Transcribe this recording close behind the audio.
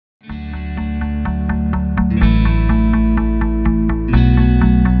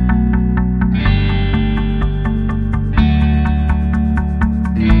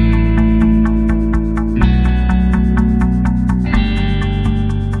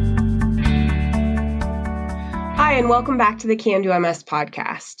Hi, and welcome back to the Can Do MS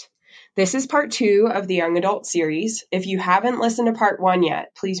podcast. This is part 2 of the Young Adult series. If you haven't listened to part 1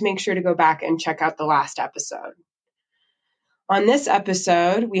 yet, please make sure to go back and check out the last episode. On this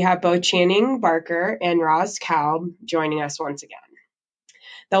episode, we have both Channing Barker and Roz Kalb joining us once again.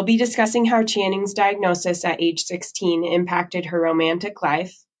 They'll be discussing how Channing's diagnosis at age 16 impacted her romantic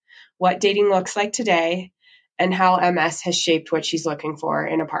life, what dating looks like today, and how MS has shaped what she's looking for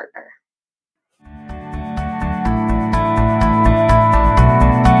in a partner.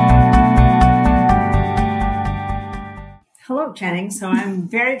 Hello, Channing. So I'm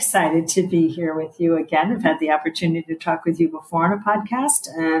very excited to be here with you again. I've had the opportunity to talk with you before on a podcast,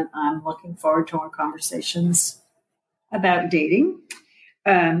 and I'm looking forward to our conversations about dating.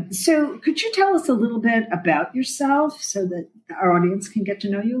 So could you tell us a little bit about yourself so that our audience can get to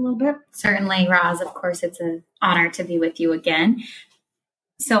know you a little bit? Certainly, Roz. Of course, it's an honor to be with you again.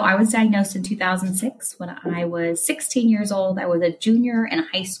 So I was diagnosed in 2006 when I was 16 years old. I was a junior in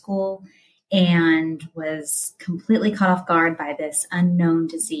high school and was completely caught off guard by this unknown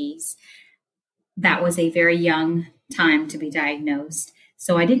disease. That was a very young time to be diagnosed.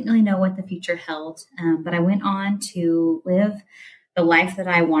 So I didn't really know what the future held, but I went on to live the life that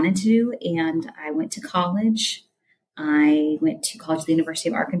I wanted to do, and I went to college. I went to college at the University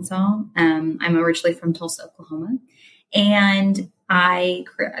of Arkansas. I'm originally from Tulsa, Oklahoma, and I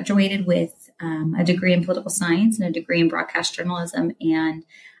graduated with a degree in political science and a degree in broadcast journalism, and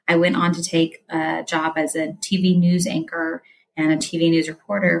I went on to take a job as a TV news anchor and a TV news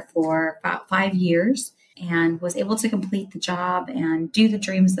reporter for about 5 years, and was able to complete the job and do the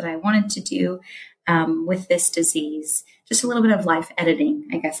dreams that I wanted to do with this disease. Just a little bit of life editing,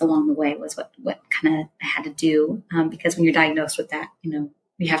 I guess, along the way was what kind of I had to do, because when you're diagnosed with that, you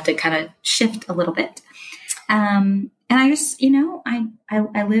have to kind of shift a little bit. And I just,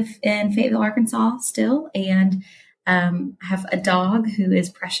 I live in Fayetteville, Arkansas still, and I have a dog who is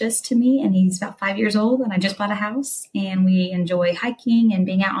precious to me, and he's about 5 years old, and I just bought a house, and we enjoy hiking and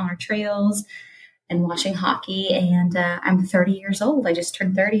being out on our trails and watching hockey. And I'm 30 years old. I just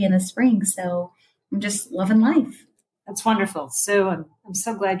turned 30 in the spring, so I'm just loving life. That's wonderful. So I'm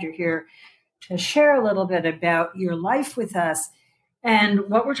so glad you're here to share a little bit about your life with us. And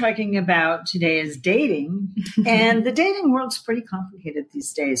what we're talking about today is dating. And the dating world's pretty complicated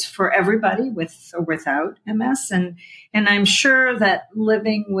these days for everybody with or without MS. And I'm sure that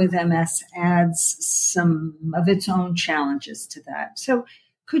living with MS adds some of its own challenges to that. So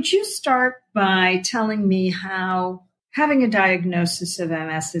could you start by telling me how having a diagnosis of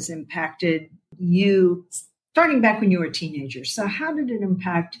MS has impacted you, starting back when you were a teenager? So how did it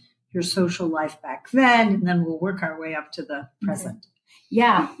impact your social life back then? And then we'll work our way up to the present.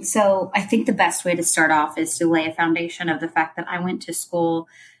 Yeah. So I think the best way to start off is to lay a foundation of the fact that I went to school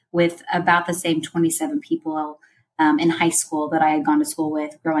with about the same 27 people in high school that I had gone to school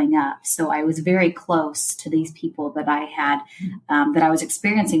with growing up. So I was very close to these people that I had, that I was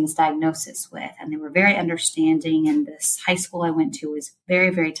experiencing this diagnosis with. And they were very understanding. And this high school I went to was very,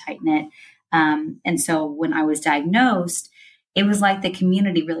 very tight knit. And so when I was diagnosed, it was like the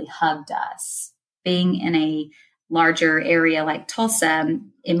community really hugged us. Being in a larger area like Tulsa,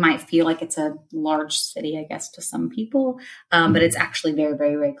 it might feel like it's a large city, I guess, to some people, but it's actually very,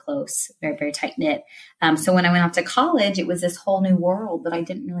 very, very close, very, very tight knit. So when I went off to college, it was this whole new world that I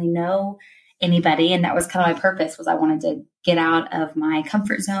didn't really know anybody. And that was kind of my purpose, was I wanted to get out of my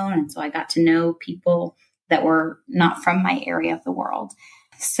comfort zone. And so I got to know people that were not from my area of the world.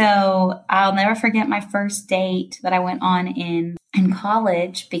 So I'll never forget my first date that I went on in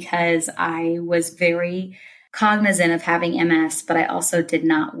college, because I was very cognizant of having MS, but I also did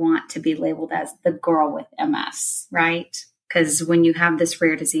not want to be labeled as the girl with MS, right? Because when you have this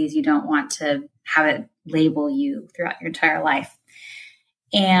rare disease, you don't want to have it label you throughout your entire life.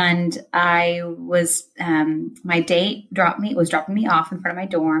 And I was, my date was dropping me off in front of my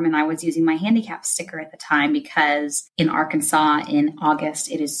dorm, and I was using my handicap sticker at the time, because in Arkansas in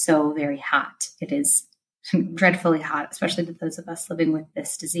August, it is so very hot. It is dreadfully hot, especially to those of us living with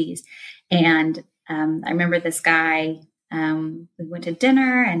this disease. And I remember this guy, we went to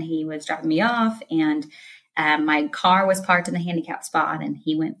dinner and he was dropping me off, and my car was parked in the handicap spot, and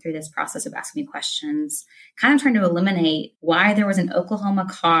he went through this process of asking me questions, kind of trying to eliminate why there was an Oklahoma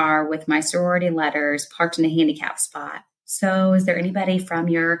car with my sorority letters parked in a handicap spot. So is there anybody from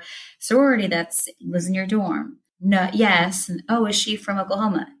your sorority that lives in your dorm? No. Yes. And, oh, is she from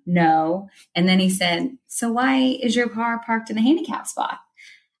Oklahoma? No. And then he said, so why is your car parked in a handicap spot?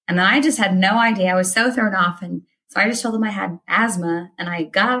 And then I just had no idea. I was so thrown off. And so I just told him I had asthma, and I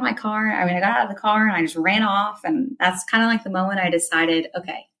got out of the car and I just ran off. And that's kind of like the moment I decided,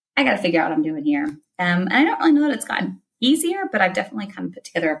 okay, I got to figure out what I'm doing here. And I don't really know that it's gotten easier, but I've definitely kind of put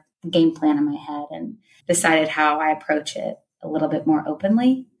together a game plan in my head and decided how I approach it a little bit more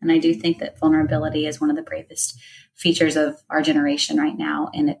openly. And I do think that vulnerability is one of the bravest features of our generation right now,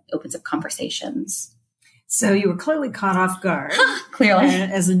 and it opens up conversations. So you were clearly caught off guard. Clearly.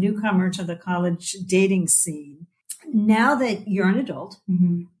 As a newcomer to the college dating scene. Now that you're an adult,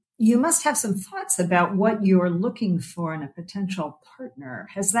 you must have some thoughts about what you're looking for in a potential partner.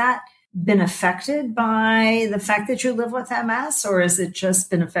 Has that been affected by the fact that you live with MS, or has it just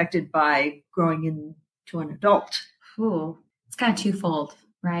been affected by growing into an adult? Ooh, it's kind of twofold,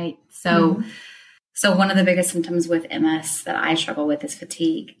 right? So one of the biggest symptoms with MS that I struggle with is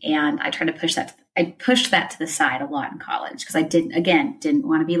fatigue. And I try to push that. I pushed that to the side a lot in college because I didn't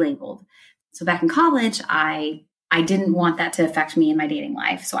want to be labeled. So back in college, I didn't want that to affect me in my dating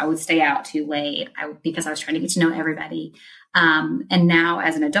life. So I would stay out too late because I was trying to get to know everybody. And now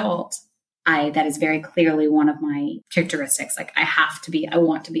as an adult, that is very clearly one of my characteristics. Like I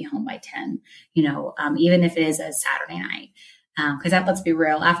want to be home by 10, even if it is a Saturday night. Because let's be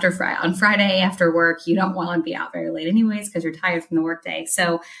real, on Friday after work, you don't want to be out very late anyways, because you're tired from the workday.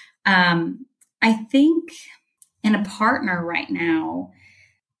 So I think in a partner right now,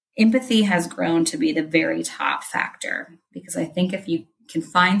 empathy has grown to be the very top factor, because I think if you can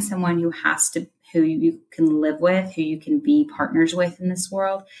find someone who you can live with, who you can be partners with in this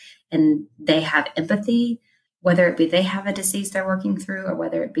world, and they have empathy, whether it be they have a disease they're working through, or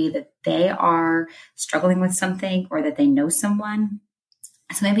whether it be that they are struggling with something, or that they know someone.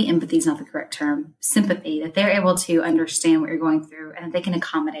 So maybe empathy is not the correct term, sympathy, that they're able to understand what you're going through and that they can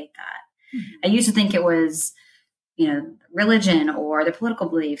accommodate that. Mm-hmm. I used to think it was, religion or their political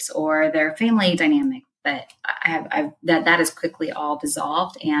beliefs or their family dynamic, but that is quickly all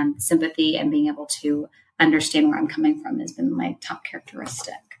dissolved, and sympathy and being able to understand where I'm coming from has been my top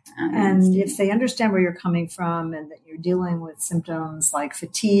characteristic. And if they understand where you're coming from and that you're dealing with symptoms like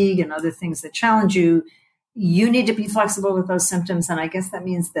fatigue and other things that challenge you, you need to be flexible with those symptoms. And I guess that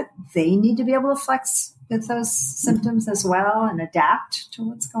means that they need to be able to flex with those symptoms as well and adapt to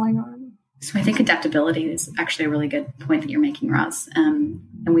what's going on. So I think adaptability is actually a really good point that you're making, Roz. And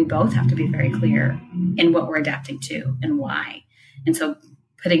we both have to be very clear in what we're adapting to and why. And so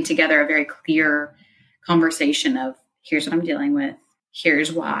putting together a very clear conversation of, here's what I'm dealing with,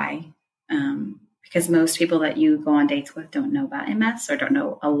 here's why. Because most people that you go on dates with don't know about MS or don't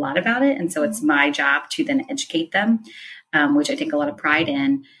know a lot about it. And so it's my job to then educate them, which I take a lot of pride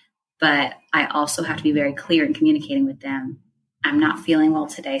in. But I also have to be very clear in communicating with them. I'm not feeling well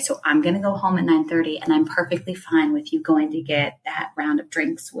today, so I'm going to go home at 9:30, and I'm perfectly fine with you going to get that round of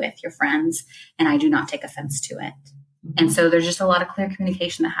drinks with your friends, and I do not take offense to it. Mm-hmm. And so there's just a lot of clear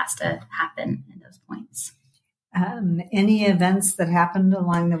communication that has to happen in those points. Any events that happened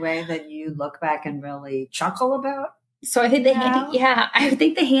along the way that you look back and really chuckle about? So I think I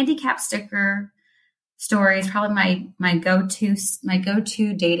think the handicap sticker story is probably my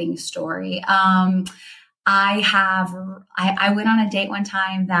go-to dating story. I went on a date one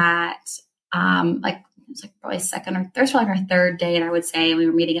time that, it was like probably our third date, I would say. We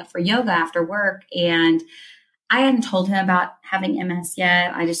were meeting up for yoga after work, and I hadn't told him about having MS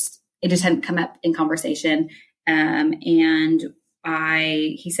yet. It just hadn't come up in conversation. And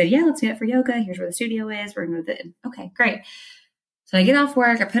he said, yeah, let's meet up for yoga. Here's where the studio is. We're going to okay, great. So I get off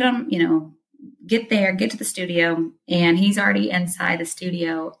work, I put on, get to the studio, and he's already inside the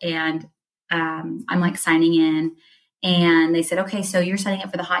studio, and I'm like signing in, and they said, okay, so you're signing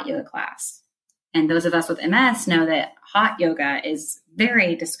up for the hot yoga class. And those of us with MS know that hot yoga is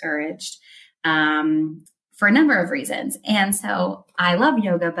very discouraged for a number of reasons. And so I love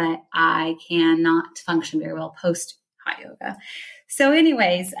yoga, but I cannot function very well post hot yoga. So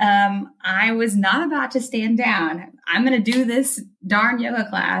anyways, I was not about to stand down. I'm going to do this darn yoga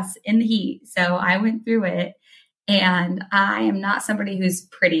class in the heat. So I went through it. And I am not somebody who's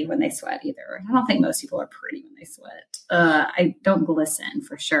pretty when they sweat either. I don't think most people are pretty when they sweat. I don't glisten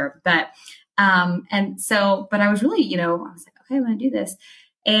for sure. But I was really, I was like, okay, I'm going to do this.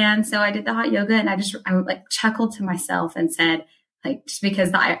 And so I did the hot yoga, and I like chuckled to myself and said, like, just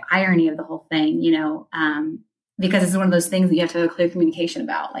because the irony of the whole thing, because it's one of those things that you have to have a clear communication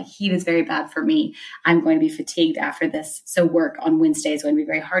about. Like, heat is very bad for me. I'm going to be fatigued after this. So work on Wednesday is going to be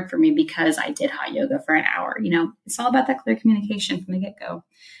very hard for me because I did hot yoga for an hour. It's all about that clear communication from the get-go.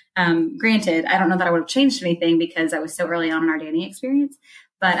 Granted, I don't know that I would have changed anything because I was so early on in our dating experience.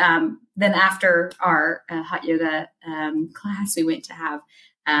 But then after our hot yoga class, we went to have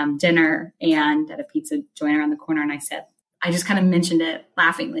dinner and at a pizza joint around the corner. And I just kind of mentioned it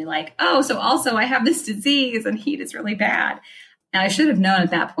laughingly, like, oh, so also I have this disease and heat is really bad. And I should have known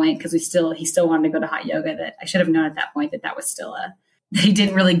at that point, because he still wanted to go to hot yoga, that I should have known at that point that was still that he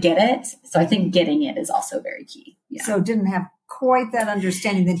didn't really get it. So I think getting it is also very key. Yeah. So didn't have quite that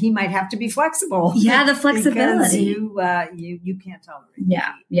understanding that he might have to be flexible. Yeah, the flexibility. You can't tolerate it.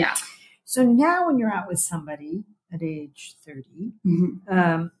 Yeah, yeah. So now when you're out with somebody at age 30,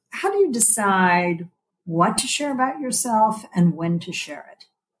 how do you decide what to share about yourself and when to share it?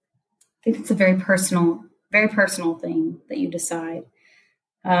 I think it's a very personal thing that you decide.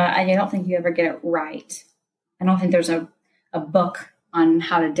 I don't think you ever get it right. I don't think there's a book on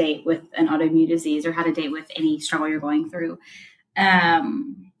how to date with an autoimmune disease or how to date with any struggle you're going through. But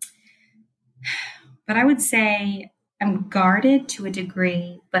I would say I'm guarded to a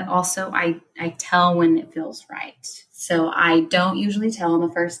degree, but also I tell when it feels right. So I don't usually tell on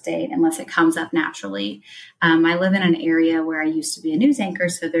the first date unless it comes up naturally. I live in an area where I used to be a news anchor,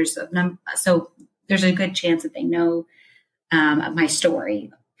 so there's a good chance that they know of my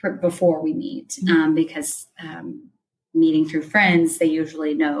story before we meet, because meeting through friends, they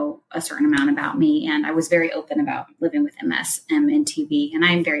usually know a certain amount about me. And I was very open about living with MS in TV, and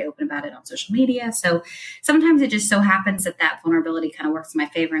I'm very open about it on social media. So sometimes it just so happens that vulnerability kind of works in my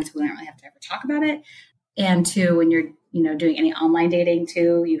favor, and so we don't really have to ever talk about it. And two, when you're doing any online dating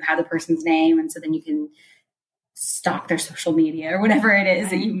too, you have the person's name, and so then you can stalk their social media or whatever it is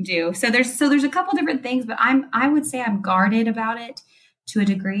that you do. So there's a couple different things, but I would say I'm guarded about it to a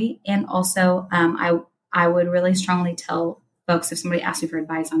degree, and also I would really strongly tell folks, if somebody asks me for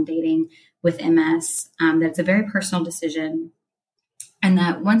advice on dating with MS, that it's a very personal decision. And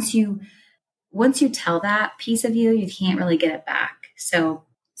that once you tell that piece of you can't really get it back. So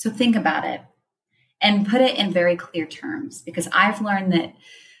think about it and put it in very clear terms, because I've learned that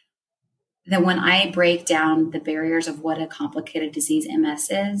when I break down the barriers of what a complicated disease MS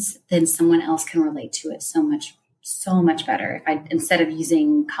is, then someone else can relate to it so much better. If I, instead of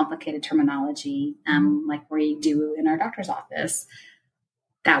using complicated terminology, like we do in our doctor's office,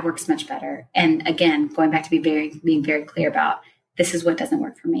 that works much better. And again, going back to being very clear about, this is what doesn't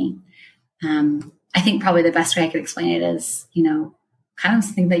work for me. I think probably the best way I could explain it is, kind of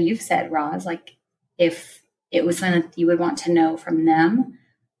something that you've said, Roz, like if it was something that you would want to know from them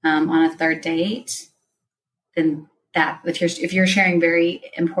on a third date, then that if you're sharing very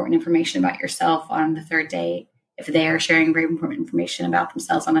important information about yourself on the third date, if they are sharing very important information about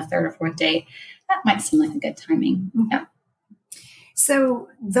themselves on a third or fourth date, that might seem like a good timing. Yeah. So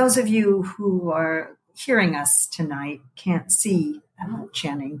those of you who are hearing us tonight can't see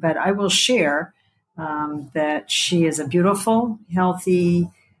Channing, but I will share that she is a beautiful, healthy,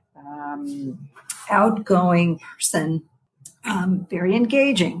 outgoing person, very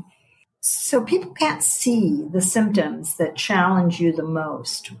engaging. So people can't see the symptoms that challenge you the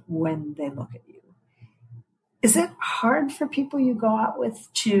most when they look at you. Is it hard for people you go out with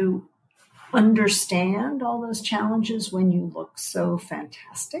to understand all those challenges when you look so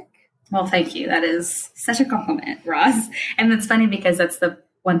fantastic? Well, thank you. That is such a compliment, Roz. And it's funny because that's the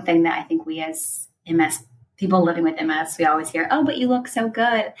one thing that I think we as MS, people living with MS, we always hear, oh, but you look so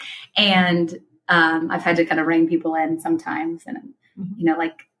good. And I've had to kind of rein people in sometimes. And,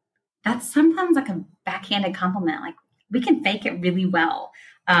 like that's sometimes like a backhanded compliment. Like we can fake it really well.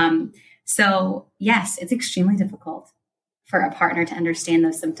 So yes, it's extremely difficult for a partner to understand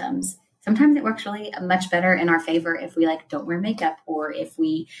those symptoms. Sometimes it works really much better in our favor if we don't wear makeup, or if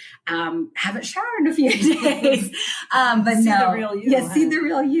we haven't showered in a few days. But see the real you. Yeah, see the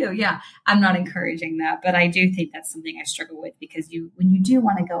real you. Yeah, I'm not encouraging that, but I do think that's something I struggle with, because when you do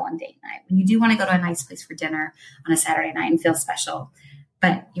want to go on date night, when you do want to go to a nice place for dinner on a Saturday night and feel special,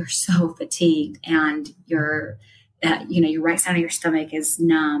 but you're so fatigued and your right side of your stomach is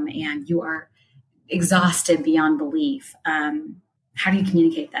numb and you are exhausted beyond belief. How do you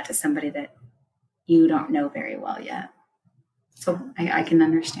communicate that to somebody that you don't know very well yet? So I can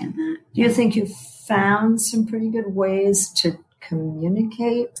understand that. Do you think you've found some pretty good ways to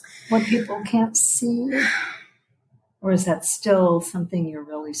communicate what people can't see? Or is that still something you're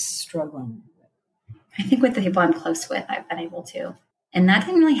really struggling with? I think with the people I'm close with, I've been able to. And that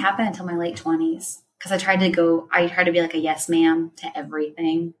didn't really happen until my late 20s, because I tried to be like a yes ma'am to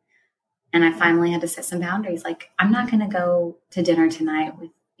everything. And I finally had to set some boundaries. Like, I'm not going to go to dinner tonight with,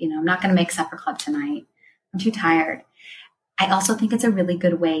 I'm not going to make supper club tonight. I'm too tired. I also think it's a really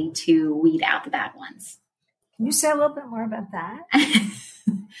good way to weed out the bad ones. Can you say a little bit more about that?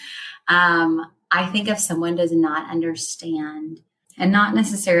 I think if someone does not understand, and not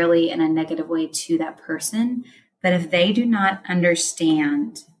necessarily in a negative way to that person, but if they do not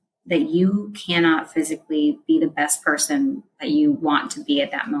understand that you cannot physically be the best person that you want to be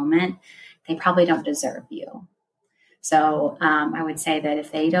at that moment, they probably don't deserve you. So I would say that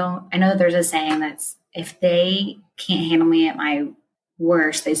if they don't, I know there's a saying that's if they can't handle me at my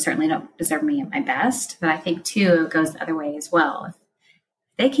worst, they certainly don't deserve me at my best. But I think too, it goes the other way as well. If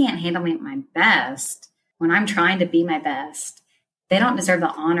they can't handle me at my best when I'm trying to be my best, they don't deserve the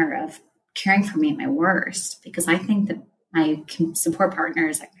honor of caring for me at my worst, because I think that my support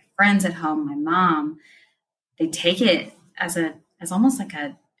partners, like my friends at home, my mom, they take it as almost like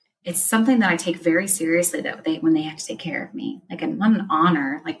it's something that I take very seriously, that when they have to take care of me, like not an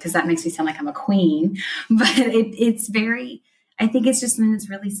honor, like, cause that makes me sound like I'm a queen, but it's very, I think it's just something that's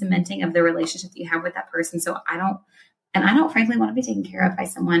really cementing of the relationship that you have with that person. So I don't frankly want to be taken care of by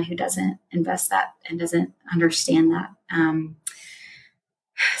someone who doesn't invest that and doesn't understand that.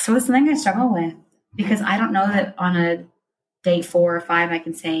 So it's something I struggle with, because I don't know that on a day 4 or 5, I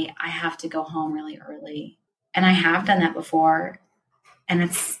can say I have to go home really early. And I have done that before. And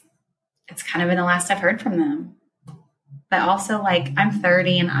it's kind of been the last I've heard from them. But also, like, I'm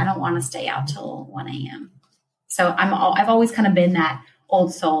 30 and I don't want to stay out till 1 a.m. So I've always kind of been that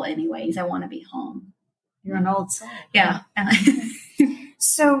old soul anyways. I want to be home. You're an old soul. Yeah.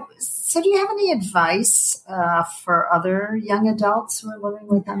 So do you have any advice for other young adults who are living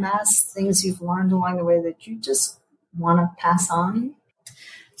with MS, things you've learned along the way that you just want to pass on?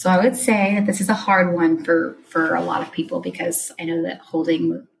 So I would say that this is a hard one for a lot of people, because I know that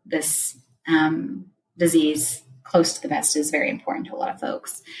holding this disease close to the vest is very important to a lot of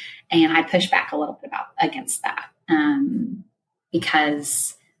folks. And I push back a little bit against that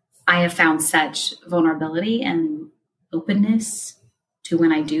because I have found such vulnerability and openness to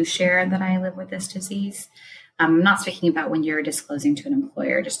when I do share that I live with this disease. I'm not speaking about when you're disclosing to an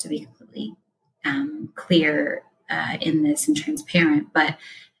employer, just to be completely clear in this and transparent, but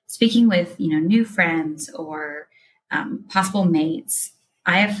speaking with, new friends or possible mates,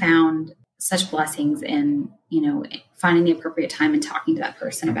 I have found such blessings in, finding the appropriate time and talking to that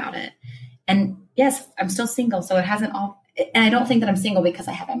person about it. And yes, I'm still single, so it hasn't all, and I don't think that I'm single because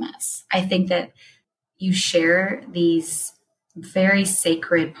I have MS. I think that you share these very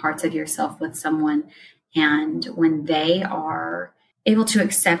sacred parts of yourself with someone, and when they are able to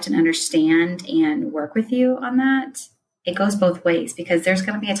accept and understand and work with you on that, it goes both ways, because there's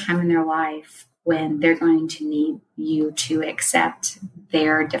going to be a time in their life when they're going to need you to accept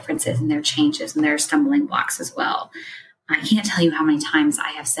their differences and their changes and their stumbling blocks as well. I can't tell you how many times I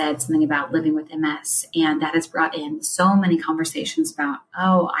have said something about living with MS, and that has brought in so many conversations about,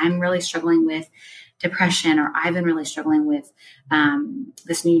 I'm really struggling with depression, or I've been really struggling with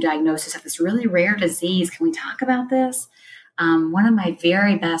this new diagnosis of this really rare disease. Can we talk about this? One of my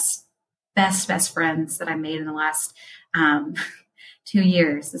very best friends that I made in the last 2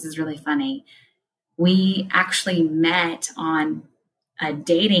 years, this is really funny. We actually met on a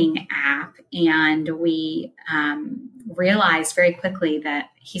dating app, and we realized very quickly that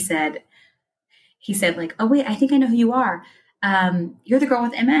he said like, oh wait, I think I know who you are. You're the girl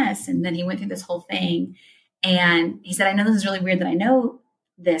with MS. And then he went through this whole thing, and he said, I know this is really weird that I know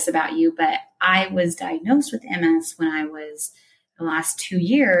this about you, but I was diagnosed with MS when I was the last 2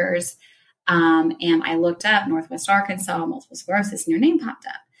 years. And I looked up Northwest Arkansas multiple sclerosis, and your name popped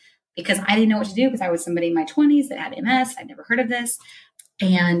up, because I didn't know what to do, because I was somebody in my 20s that had MS. I'd never heard of this.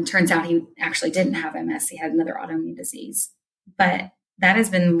 And turns out he actually didn't have MS. He had another autoimmune disease. But that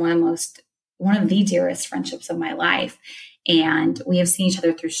has been one of the dearest friendships of my life. And we have seen each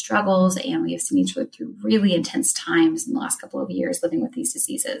other through struggles, and we have seen each other through really intense times in the last couple of years living with these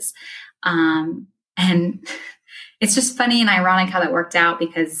diseases. And it's just funny and ironic how that worked out,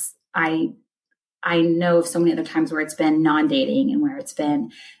 because I know of so many other times where it's been non-dating and where it's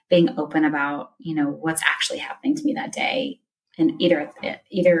been being open about, what's actually happening to me that day. And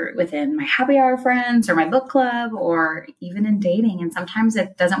either within my happy hour friends or my book club, or even in dating. And sometimes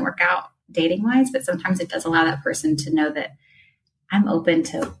it doesn't work out dating wise, but sometimes it does allow that person to know that I'm open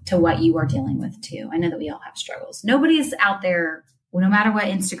to what you are dealing with too. I know that we all have struggles. Nobody's out there, no matter what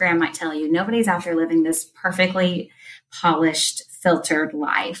Instagram might tell you, nobody's out there living this perfectly polished, filtered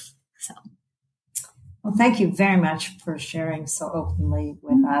life. So. Well, thank you very much for sharing so openly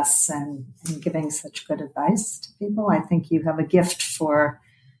with us and giving such good advice to people. I think you have a gift for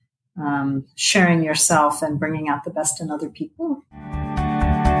sharing yourself and bringing out the best in other people.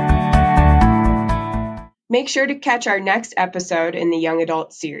 Make sure to catch our next episode in the Young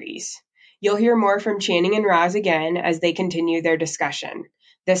Adult series. You'll hear more from Channing and Roz again as they continue their discussion,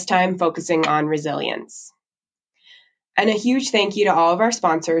 this time focusing on resilience. And a huge thank you to all of our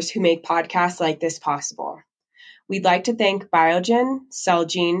sponsors who make podcasts like this possible. We'd like to thank Biogen,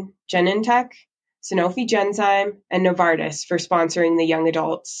 Celgene, Genentech, Sanofi Genzyme, and Novartis for sponsoring the Young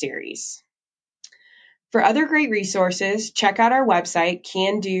Adult series. For other great resources, check out our website,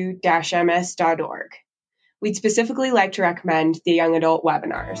 cando-ms.org. We'd specifically like to recommend the Young Adult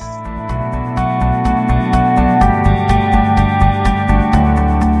webinars.